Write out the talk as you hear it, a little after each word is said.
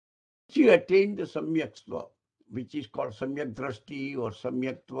you attain the samyaktva, which is called samyak drashti or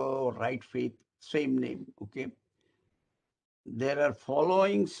samyaktva or right faith, same name, okay? There are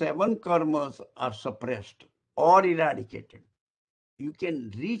following 7 karmas are suppressed or eradicated. You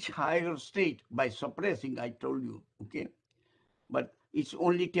can reach higher state by suppressing, I told you, okay? But it's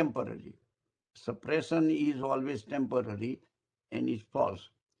only temporary. Suppression is always temporary and is false.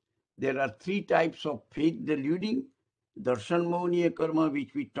 There are 3 types of faith deluding, darshan mohniya karma,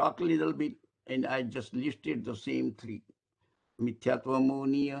 which we talk a little bit, and I just listed the same 3. Mithyatva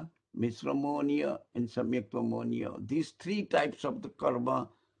mohniya, misra mohniya, and samyaktva mohniya. These 3 types of the karma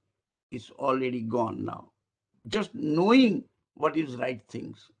is already gone now. Just knowing what is right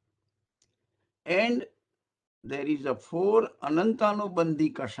things. And there is a 4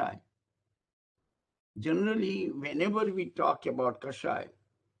 anantanubandhi kashai. Generally, whenever we talk about kashai,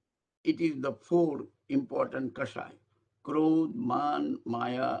 it is the 4 important kashai: Krodh, Man,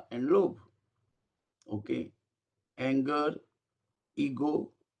 Maya, and Lobh. Okay? Anger, ego,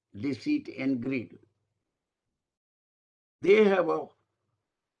 deceit, and greed. They have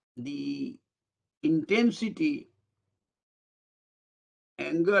the intensity.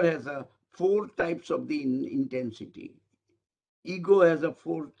 Anger has 4 types of the intensity. Ego has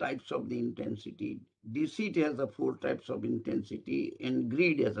 4 types of the intensity. Deceit has 4 types of intensity, and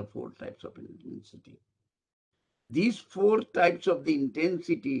greed has 4 types of intensity. These 4 types of the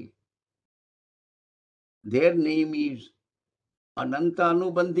intensity, their name is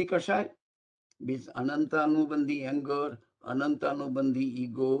Anantanubandhi Kashai, means Anantanubandhi anger, Anantanubandhi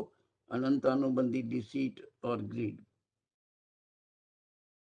ego, Anantanubandhi deceit or greed.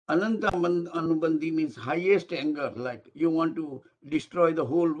 Anantanubandhi means highest anger, like you want to destroy the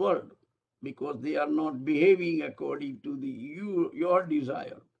whole world because they are not behaving according to your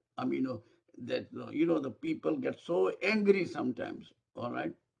desire. I mean, the people get so angry sometimes, all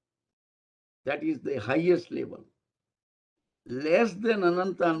right? That is the highest level. Less than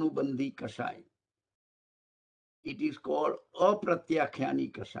Anantanubandhi Kashai, it is called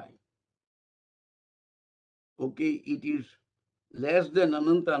Apratyakhani Kashai. Okay, it is less than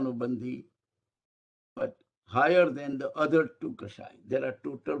Anantanubandhi, but higher than the other 2 Kashai. There are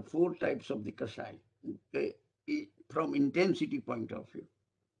total 4 types of the Kashai, okay, from intensity point of view.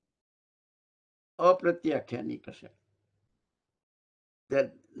 Apratyakhani Kashai.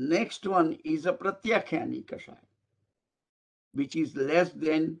 The next one is a Pratyakhani Kashai, which is less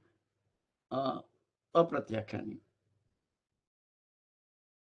than Apratyakhani.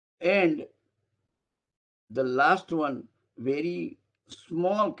 And the last one, very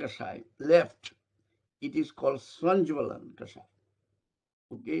small Kashai left, it is called Svanjvalan Kashai.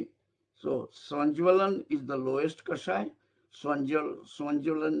 Okay, so Svanjvalan is the lowest Kashai.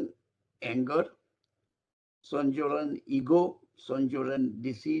 Svanjvalan anger, Svanjvalan ego, Svanjvalan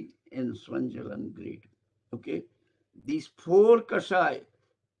deceit, and Svanjvalan greed. Okay, these 4 Kashai,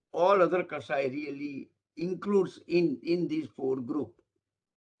 all other Kashai really includes in these 4 group.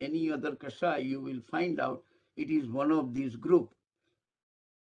 Any other Kashai, you will find out it is one of these group: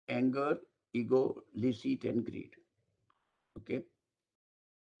 anger, ego, deceit, and greed. Okay,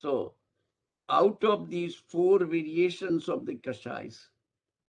 so out of these 4 variations of the Kashais,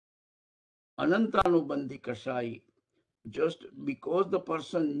 Anantanubandhi Kashai, just because the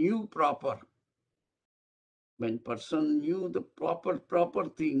person knew proper, when person knew the proper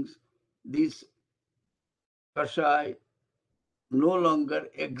things, this Kashai no longer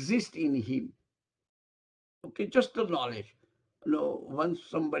exist in him. Okay, just the knowledge. Once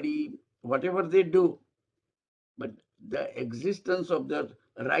somebody, whatever they do, but the existence of the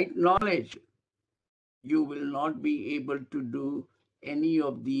right knowledge, you will not be able to do any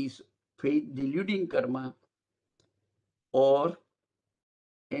of these faith deluding karma or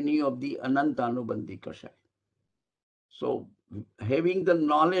any of the Anantanubandhi Kashai. So having the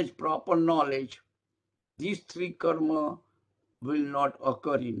knowledge, proper knowledge, these 3 karma will not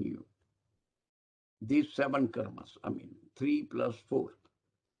occur in you. These 7 karmas, 3 plus 4.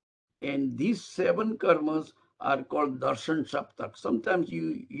 And these 7 karmas are called darshan saptak. Sometimes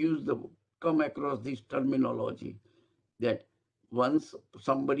you come across this terminology that once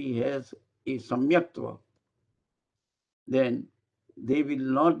somebody has a samyaktva, then they will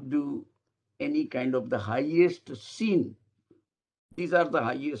not do any kind of the highest sin. These are the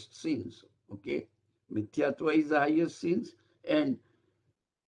highest sins. Okay, mithyatva is the highest sins, and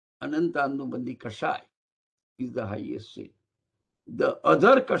Anantanubandhi Kashai is the highest sin. The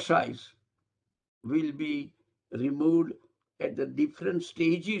other Kashais will be removed at the different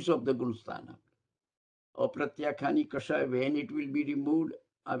stages of the Gunasthana. Or Pratyakhani Kashai, when it will be removed,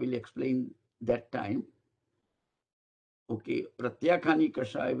 I will explain that time. Okay, Pratyakhyani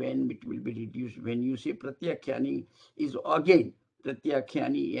Kashaya, when it will be reduced. When you say Pratyakhyani, is again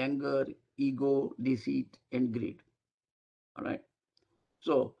Pratyakhyani, anger, ego, deceit, and greed. All right.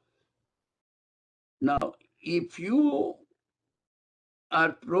 So now, if you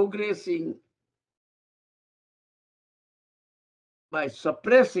are progressing by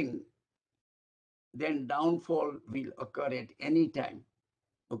suppressing, then downfall will occur at any time.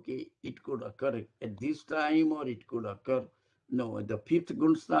 Okay, it could occur at this time or it could occur, no, the fifth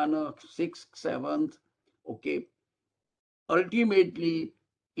Gunasthana, sixth, seventh. Okay, ultimately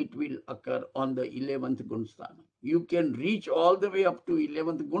it will occur on the 11th Gunasthana. You can reach all the way up to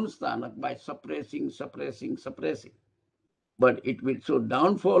 11th Gunasthana by suppressing. But it will, so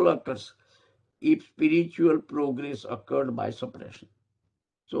downfall occurs if spiritual progress occurred by suppression.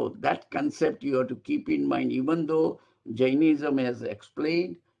 So that concept you have to keep in mind, even though Jainism has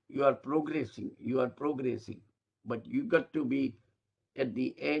explained you are progressing, but you got to be, at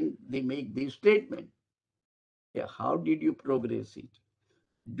the end, they make this statement. Yeah, how did you progress it?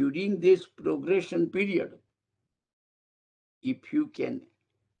 During this progression period, if you can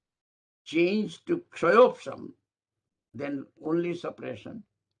change to Kshayopsham, then only suppression,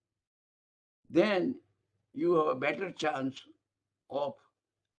 then you have a better chance of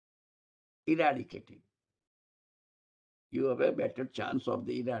eradicating. You have a better chance of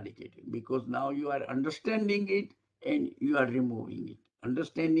the eradicating, because now you are understanding it and you are removing it,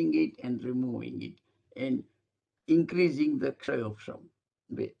 understanding it and removing it, and increasing the Kshayopsham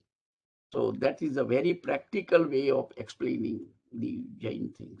way. So that is a very practical way of explaining the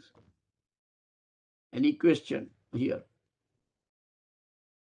Jain things. Any question here?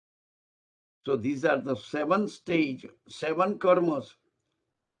 So these are the 7 stage, 7 karmas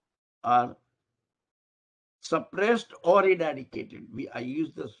are suppressed or eradicated. I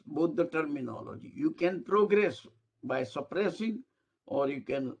use both the terminology. You can progress by suppressing or you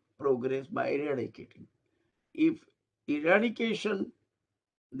can progress by eradicating. If eradication,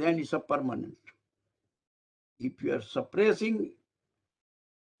 then it's a permanent. If you are suppressing,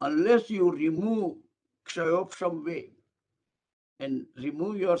 unless you remove Kshayopsham way and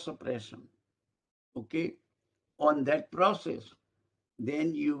remove your suppression, okay, on that process,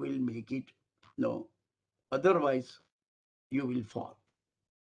 then you will make it, no, otherwise you will fall.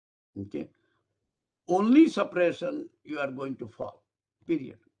 Okay, only suppression you are going to fall,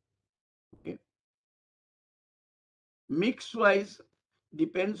 period. Okay, mix wise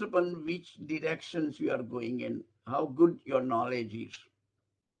depends upon which directions you are going and how good your knowledge is.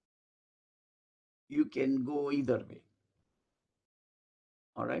 You can go either way.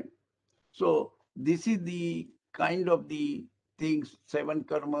 All right, so this is the kind of the things, 7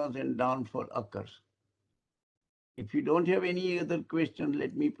 karmas and downfall occurs. If you don't have any other question,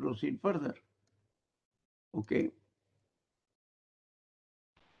 let me proceed further. Okay,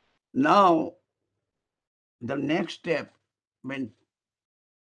 now the next step, when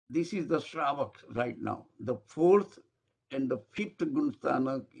this is the Shravak right now, the 4th and the 5th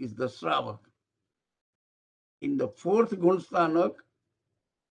Gunasthanak is the Shravak. In the 4th Gunasthanak,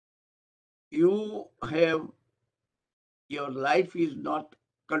 you have, your life is not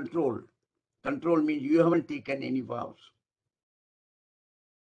controlled. Control means you haven't taken any vows.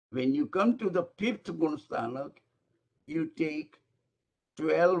 When you come to the 5th Gunasthanak, you take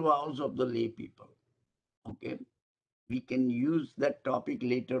 12 vows of the lay people. Okay, we can use that topic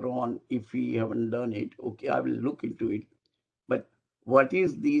later on if we haven't done it. Okay, I will look into it. But what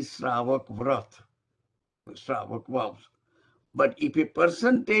is the Shravak Vrat? Shravak vows. But if a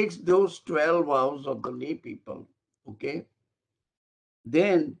person takes those 12 vows of the lay people, okay,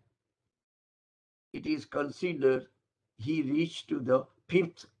 then it is considered he reached to the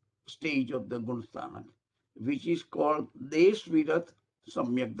 5th stage of the Gunasthana, which is called Deshvirat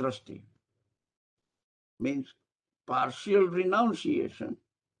Samyak Drashti. Means partial renunciation,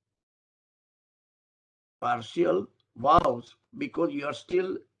 partial vows, because you are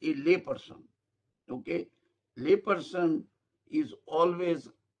still a lay person. Okay, lay person is always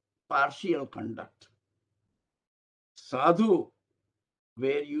partial conduct. Sadhu,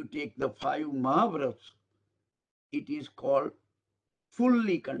 where you take the 5 Mahavrats, it is called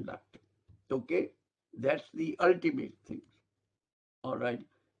fully conduct. Okay, that's the ultimate thing. All right,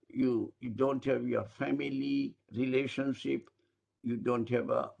 you don't have your family relationship, you don't have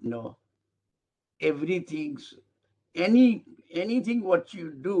a, no, everything's, anything what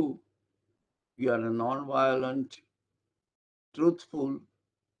you do, you are a non-violent, truthful,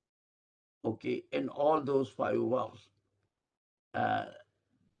 okay, and all those 5 vows.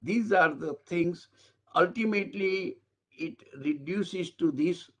 These are the things. Ultimately, it reduces to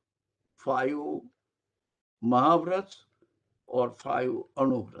these 5 Mahavrats or 5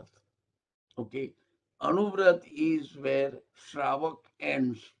 Anuvrat. Okay, Anuvrat is where Shravak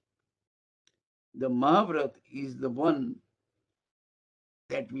ends. The Mahavrat is the one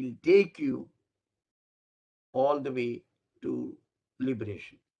that will take you all the way to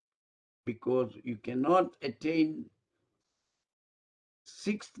liberation, because you cannot attain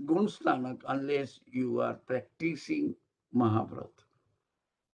sixth Gunasthan unless you are practicing Mahavrat.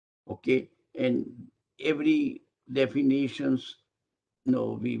 Okay, and every definitions,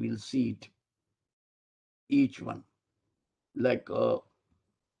 we will see it, each one. Like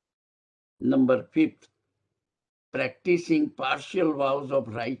number 5th, practicing partial vows of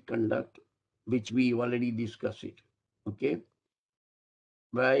right conduct, which we already discussed it. Okay,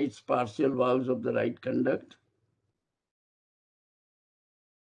 why it's partial vows of the right conduct?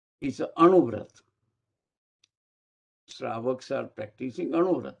 It's an Anuvrat. Shravaks are practicing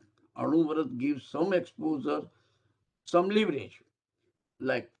Anuvrat. Anuvrat gives some exposure, some leverage,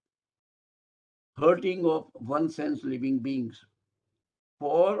 like hurting of one sense living beings.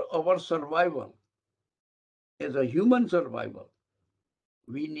 For our survival, as a human survival,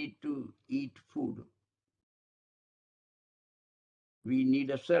 we need to eat food. We need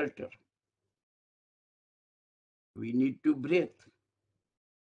a shelter. We need to breathe,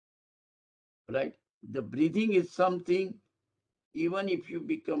 right? The breathing is something, even if you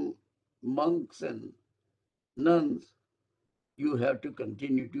become monks and nuns, you have to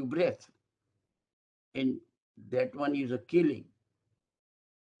continue to breathe. And that one is a killing.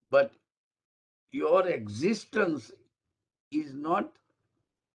 But your existence is not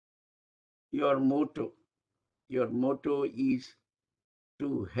your motto. Your motto is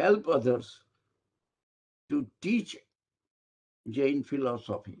to help others, to teach Jain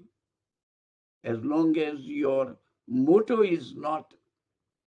philosophy. As long as your motto is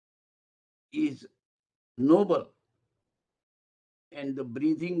noble, and the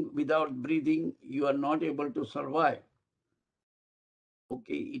breathing, without breathing, you are not able to survive.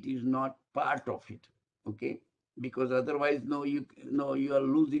 Okay, it is not part of it. Okay, because otherwise, you are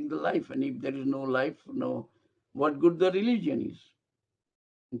losing the life, and if there is no life, what good the religion is.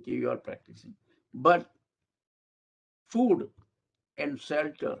 Okay, you are practicing, but food and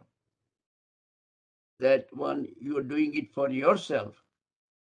shelter, that one you are doing it for yourself.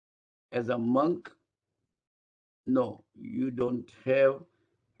 As a monk, no, you don't have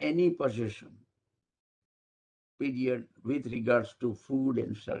any possession, period, with regards to food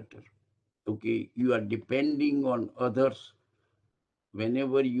and shelter. Okay, you are depending on others.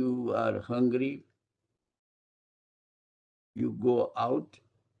 Whenever you are hungry, you go out,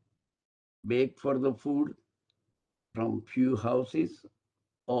 beg for the food from few houses,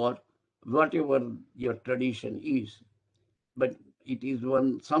 or whatever your tradition is. But it is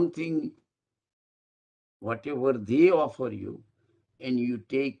something, whatever they offer you, and you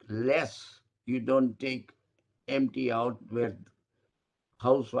take less. You don't take empty out, where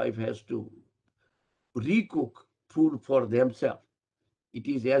housewife has to recook food for themselves. It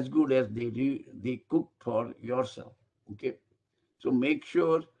is as good as they cook for yourself. Okay, so make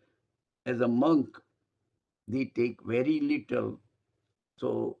sure, as a monk, they take very little,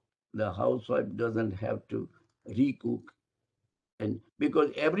 so the housewife doesn't have to recook. And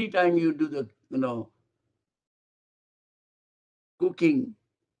because every time you do the cooking,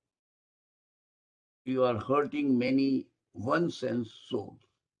 you are hurting many one sense souls.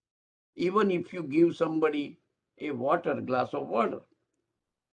 Even if you give somebody a glass of water,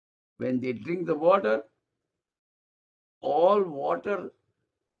 when they drink the water, all water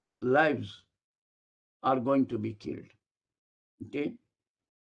lives are going to be killed. Okay,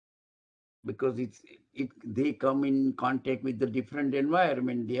 because they come in contact with the different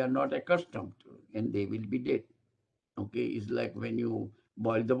environment they are not accustomed to, and they will be dead. Okay, it's like when you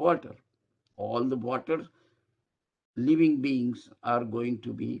boil the water, all the water living beings are going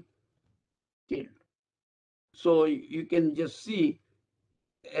to be killed. So you can just see,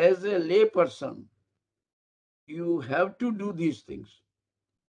 as a lay person, you have to do these things.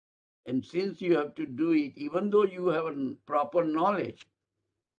 And since you have to do it, even though you have a proper knowledge,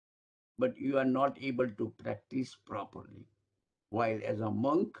 but you are not able to practice properly. While as a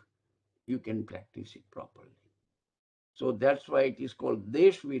monk, you can practice it properly. So that's why it is called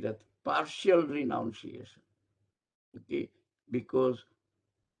Deshvirat, partial renunciation. Okay, because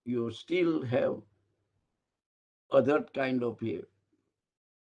you still have other kind of a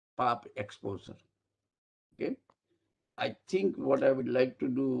pap exposure. Okay, I think what I would like to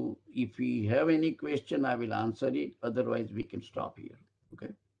do, if we have any question, I will answer it. Otherwise, we can stop here.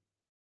 Okay.